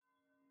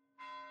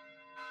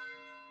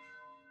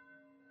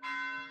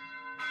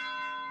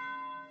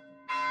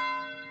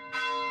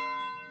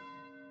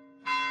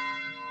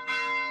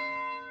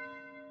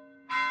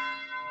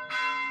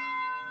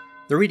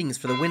The readings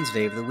for the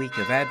Wednesday of the week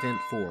of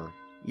Advent 4,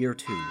 Year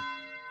 2.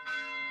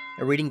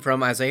 A reading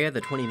from Isaiah,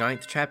 the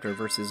 29th chapter,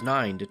 verses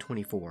 9 to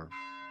 24.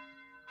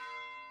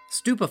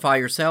 Stupefy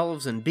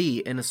yourselves and be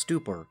in a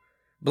stupor.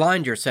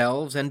 Blind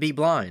yourselves and be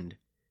blind.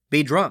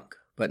 Be drunk,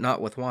 but not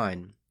with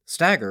wine.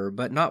 Stagger,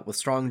 but not with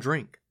strong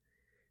drink.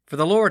 For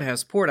the Lord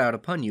has poured out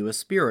upon you a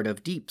spirit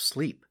of deep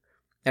sleep,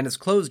 and has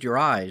closed your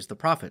eyes, the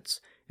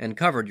prophets, and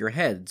covered your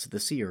heads, the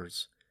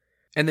seers.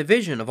 And the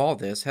vision of all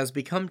this has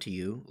become to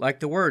you like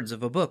the words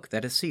of a book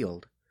that is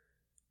sealed.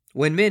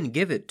 When men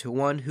give it to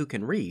one who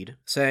can read,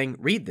 saying,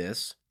 "Read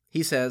this,"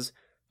 he says,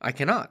 "I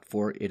cannot,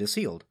 for it is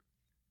sealed."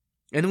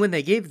 And when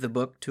they gave the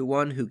book to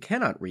one who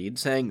cannot read,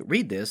 saying,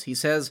 "Read this," he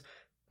says,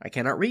 "I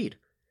cannot read."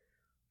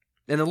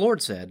 And the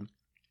Lord said,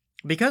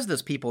 "Because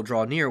this people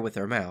draw near with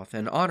their mouth,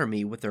 and honor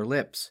me with their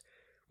lips,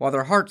 while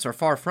their hearts are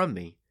far from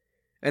me,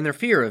 and their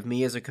fear of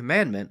me is a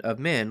commandment of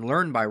men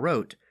learned by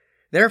rote,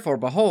 therefore,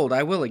 behold,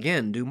 I will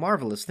again do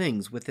marvelous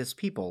things with this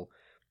people,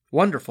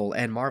 wonderful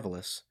and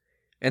marvelous.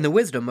 And the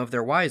wisdom of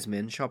their wise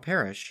men shall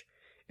perish,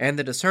 and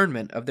the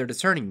discernment of their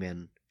discerning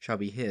men shall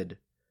be hid.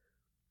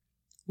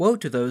 Woe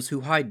to those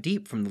who hide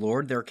deep from the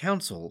Lord their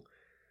counsel,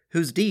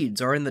 whose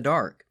deeds are in the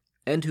dark,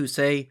 and who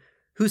say,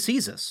 'Who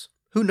sees us?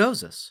 Who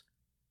knows us?'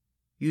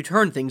 You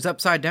turn things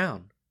upside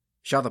down.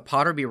 Shall the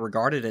potter be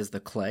regarded as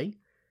the clay,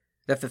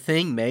 that the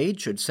thing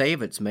made should say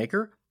of its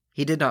maker,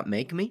 'He did not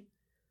make me'?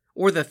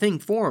 Or the thing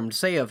formed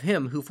say of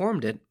him who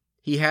formed it,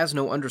 'He has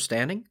no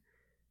understanding'?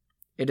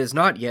 It is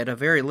not yet a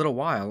very little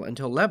while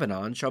until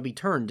Lebanon shall be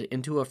turned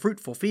into a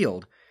fruitful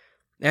field,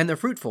 and the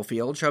fruitful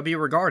field shall be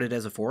regarded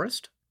as a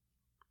forest.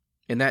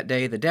 In that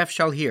day the deaf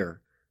shall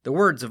hear the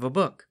words of a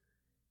book,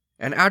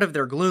 and out of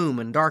their gloom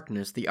and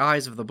darkness the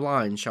eyes of the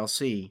blind shall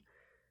see.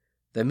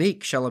 The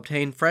meek shall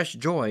obtain fresh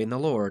joy in the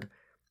Lord,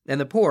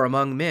 and the poor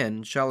among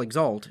men shall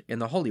exult in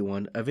the Holy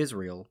One of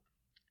Israel.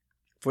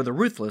 For the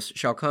ruthless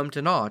shall come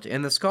to naught,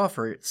 and the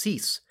scoffer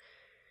cease,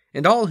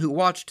 and all who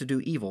watch to do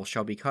evil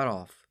shall be cut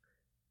off.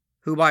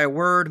 Who by a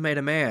word made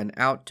a man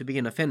out to be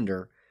an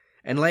offender,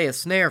 and lay a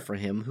snare for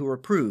him who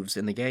reproves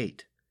in the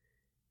gate,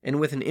 and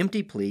with an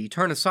empty plea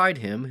turn aside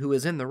him who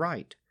is in the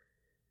right.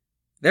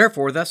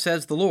 Therefore thus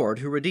says the Lord,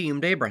 who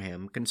redeemed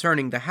Abraham,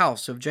 concerning the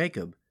house of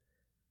Jacob,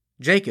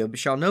 Jacob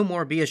shall no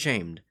more be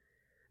ashamed,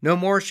 no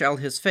more shall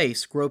his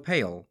face grow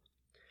pale.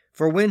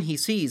 For when he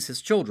sees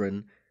his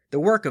children, the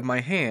work of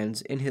my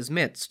hands in his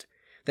midst,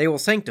 they will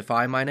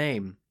sanctify my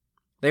name.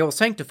 They will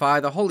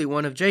sanctify the Holy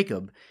One of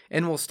Jacob,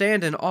 and will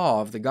stand in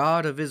awe of the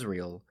God of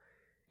Israel.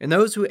 And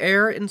those who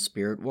err in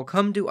spirit will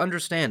come to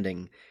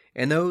understanding,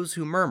 and those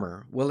who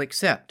murmur will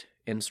accept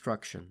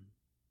instruction.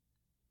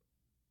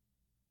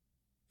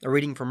 A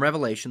reading from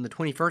Revelation, the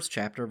 21st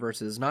chapter,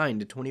 verses 9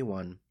 to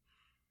 21.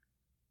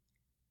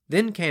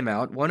 Then came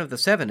out one of the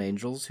 7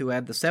 angels who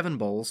had the 7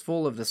 bowls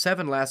full of the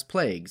 7 last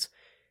plagues,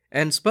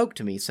 and spoke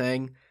to me,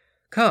 saying,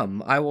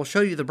 "Come, I will show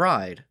you the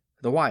bride,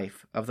 the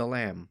wife of the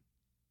Lamb."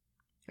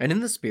 And in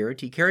the Spirit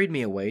he carried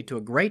me away to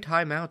a great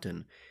high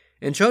mountain,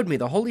 and showed me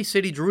the holy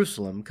city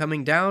Jerusalem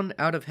coming down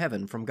out of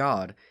heaven from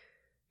God,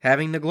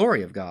 having the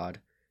glory of God,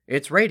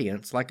 its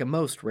radiance like a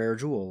most rare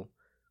jewel,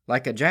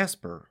 like a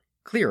jasper,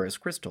 clear as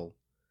crystal.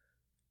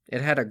 It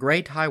had a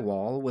great high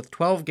wall with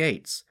 12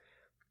 gates,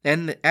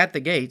 and at the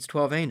gates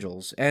 12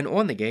 angels, and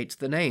on the gates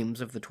the names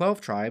of the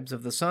 12 tribes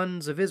of the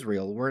sons of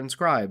Israel were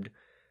inscribed.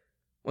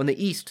 On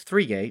the east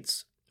 3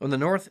 gates, on the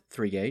north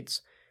 3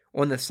 gates,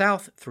 on the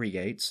south 3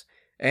 gates,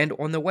 and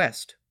on the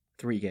west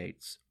 3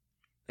 gates.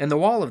 And the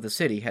wall of the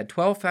city had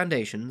 12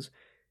 foundations,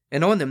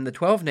 and on them the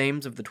 12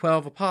 names of the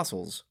 12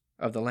 apostles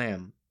of the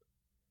Lamb.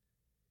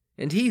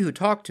 And he who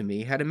talked to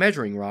me had a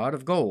measuring rod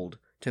of gold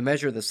to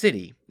measure the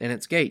city and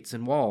its gates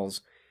and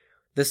walls.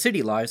 The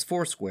city lies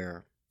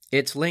foursquare,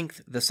 its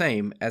length the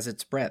same as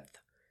its breadth.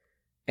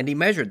 And he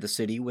measured the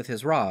city with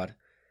his rod,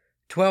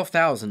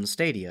 12,000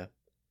 stadia.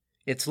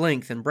 Its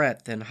length and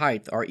breadth and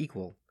height are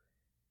equal.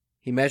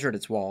 He measured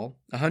its wall,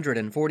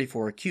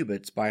 144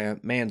 cubits by a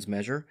man's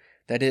measure,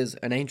 that is,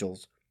 an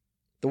angel's.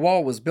 The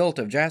wall was built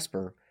of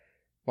jasper,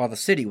 while the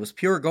city was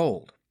pure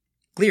gold,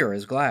 clear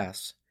as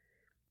glass.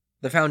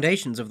 The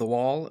foundations of the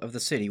wall of the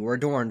city were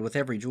adorned with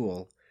every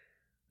jewel.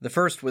 The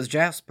first was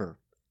jasper,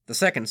 the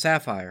second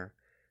sapphire,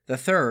 the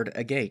third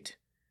agate,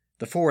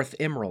 the fourth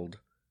emerald,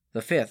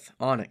 the fifth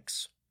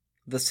onyx,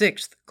 the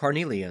sixth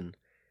carnelian,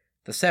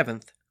 the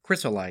seventh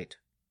chrysolite,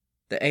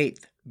 the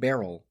 8th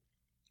beryl,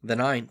 the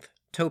 9th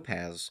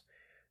topaz,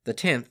 the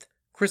 10th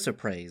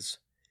chrysoprase,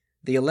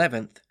 the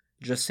 11th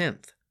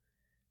jacinth,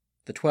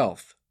 the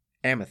 12th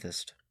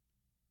amethyst.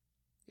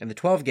 And the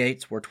 12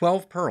 gates were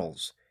 12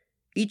 pearls,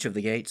 each of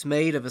the gates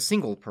made of a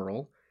single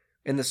pearl,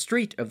 and the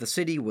street of the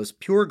city was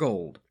pure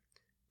gold,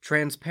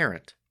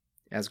 transparent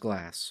as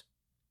glass.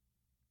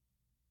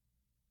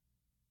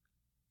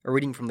 A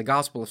reading from the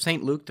Gospel of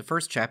St. Luke, the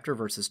 1st chapter,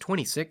 verses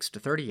 26 to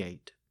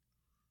 38.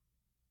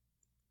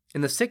 In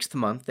the 6th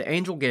month, the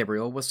angel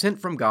Gabriel was sent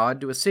from God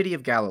to a city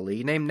of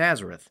Galilee named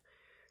Nazareth,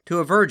 to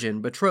a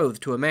virgin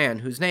betrothed to a man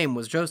whose name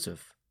was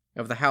Joseph,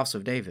 of the house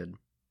of David.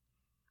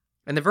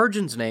 And the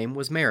virgin's name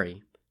was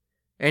Mary.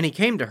 And he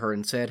came to her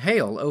and said,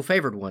 Hail, O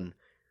favored one,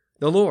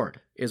 the Lord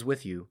is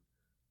with you.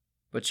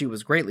 But she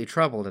was greatly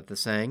troubled at the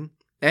saying,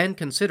 and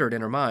considered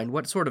in her mind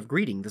what sort of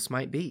greeting this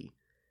might be.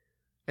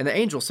 And the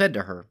angel said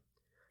to her,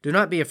 Do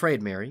not be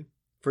afraid, Mary,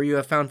 for you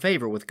have found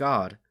favor with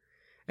God.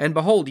 And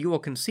behold, you will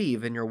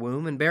conceive in your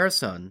womb and bear a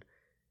son,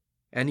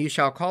 and you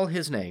shall call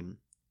his name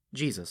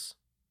Jesus.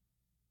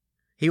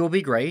 He will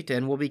be great,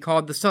 and will be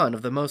called the Son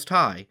of the Most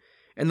High,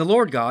 and the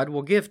Lord God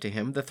will give to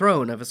him the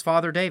throne of his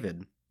father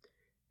David.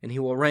 And he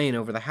will reign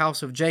over the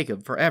house of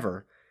Jacob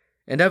forever,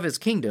 and of his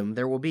kingdom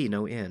there will be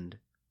no end.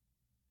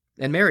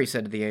 And Mary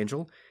said to the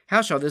angel,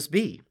 How shall this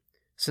be,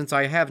 since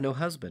I have no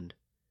husband?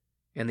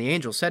 And the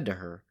angel said to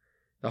her,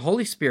 The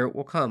Holy Spirit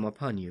will come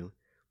upon you,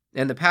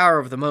 and the power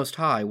of the Most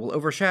High will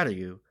overshadow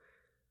you.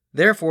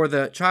 Therefore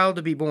the child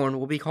to be born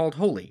will be called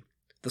Holy,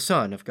 the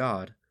Son of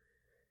God.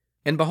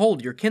 And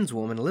behold, your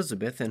kinswoman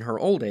Elizabeth in her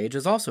old age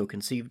has also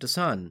conceived a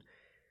son,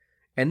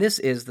 and this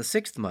is the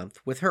 6th month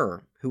with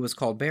her, who was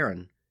called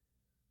barren.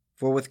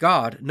 For with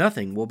God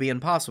nothing will be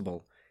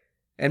impossible.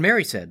 And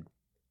Mary said,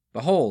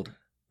 Behold,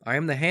 I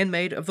am the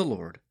handmaid of the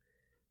Lord.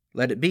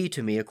 Let it be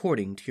to me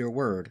according to your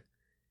word.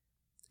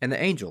 And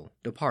the angel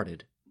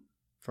departed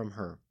from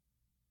her.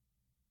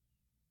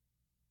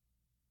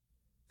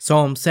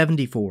 Psalm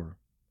 74.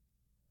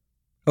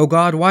 O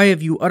God, why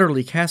have you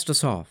utterly cast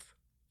us off?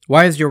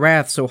 Why is your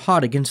wrath so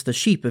hot against the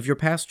sheep of your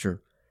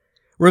pasture?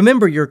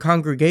 Remember your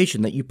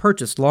congregation that you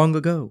purchased long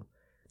ago,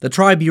 the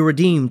tribe you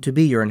redeemed to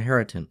be your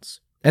inheritance,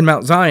 and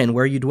Mount Zion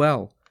where you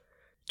dwell.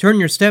 Turn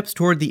your steps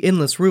toward the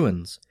endless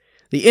ruins.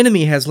 The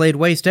enemy has laid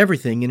waste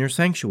everything in your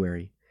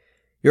sanctuary.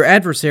 Your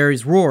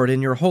adversaries roared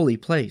in your holy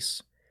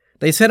place.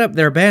 They set up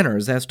their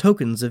banners as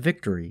tokens of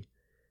victory.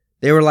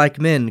 They were like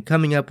men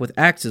coming up with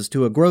axes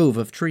to a grove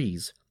of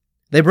trees.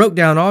 They broke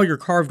down all your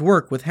carved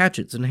work with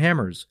hatchets and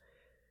hammers.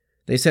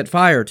 They set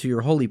fire to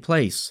your holy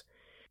place.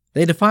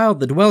 They defiled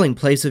the dwelling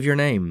place of your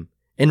name,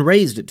 and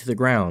razed it to the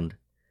ground.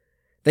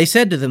 They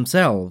said to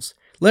themselves,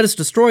 Let us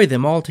destroy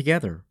them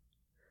altogether.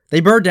 They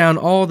burned down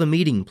all the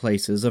meeting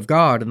places of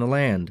God in the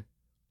land.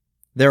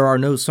 There are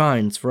no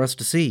signs for us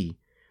to see.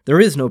 There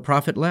is no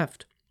prophet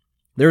left.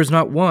 There is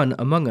not one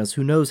among us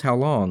who knows how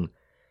long.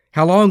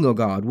 How long, O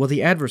God, will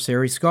the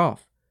adversary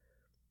scoff?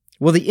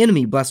 Will the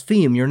enemy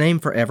blaspheme your name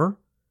forever?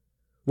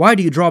 Why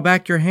do you draw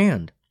back your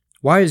hand?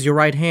 Why is your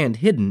right hand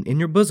hidden in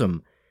your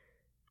bosom?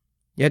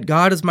 Yet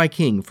God is my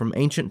king from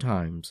ancient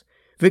times,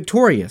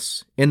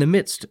 victorious in the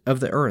midst of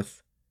the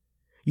earth.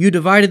 You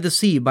divided the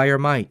sea by your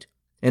might,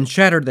 and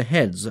shattered the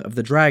heads of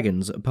the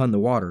dragons upon the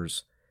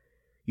waters.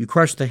 You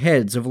crushed the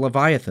heads of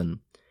Leviathan.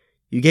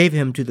 You gave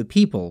him to the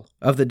people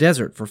of the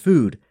desert for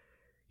food.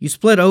 You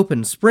split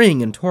open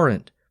spring and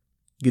torrent.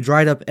 You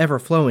dried up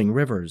ever-flowing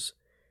rivers.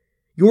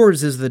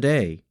 Yours is the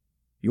day,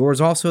 yours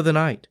also the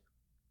night.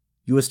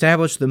 You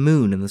established the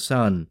moon and the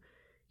sun.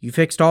 You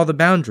fixed all the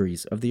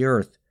boundaries of the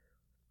earth.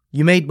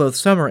 You made both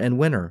summer and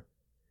winter.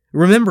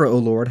 Remember, O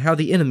Lord, how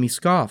the enemy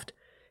scoffed,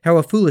 how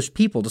a foolish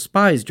people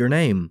despised your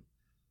name.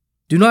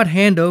 Do not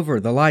hand over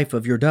the life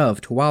of your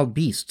dove to wild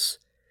beasts.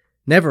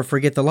 Never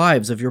forget the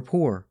lives of your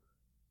poor.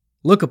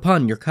 Look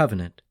upon your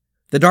covenant.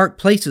 The dark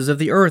places of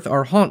the earth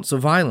are haunts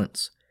of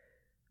violence.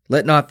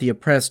 Let not the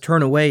oppressed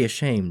turn away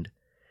ashamed.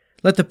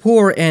 Let the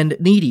poor and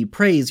needy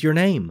praise your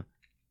name.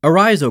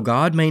 Arise, O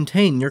God,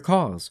 maintain your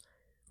cause.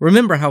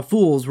 Remember how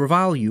fools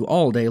revile you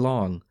all day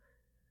long.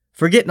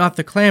 Forget not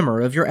the clamor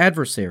of your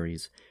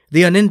adversaries,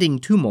 the unending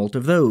tumult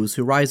of those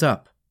who rise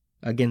up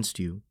against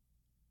you.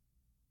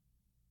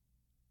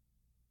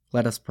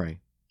 Let us pray.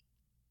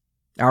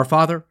 Our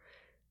Father,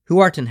 who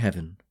art in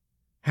heaven,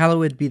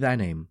 hallowed be thy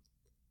name.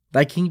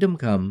 Thy kingdom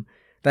come,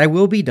 thy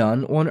will be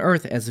done on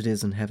earth as it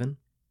is in heaven.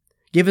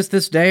 Give us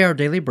this day our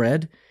daily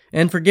bread,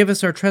 and forgive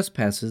us our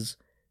trespasses,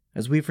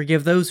 as we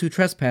forgive those who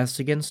trespass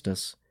against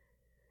us.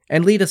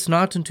 And lead us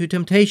not into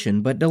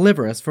temptation, but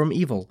deliver us from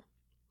evil.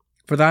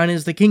 For thine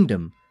is the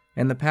kingdom,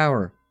 and the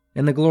power,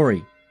 and the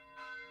glory,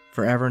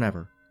 forever and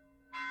ever.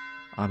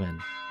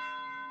 Amen.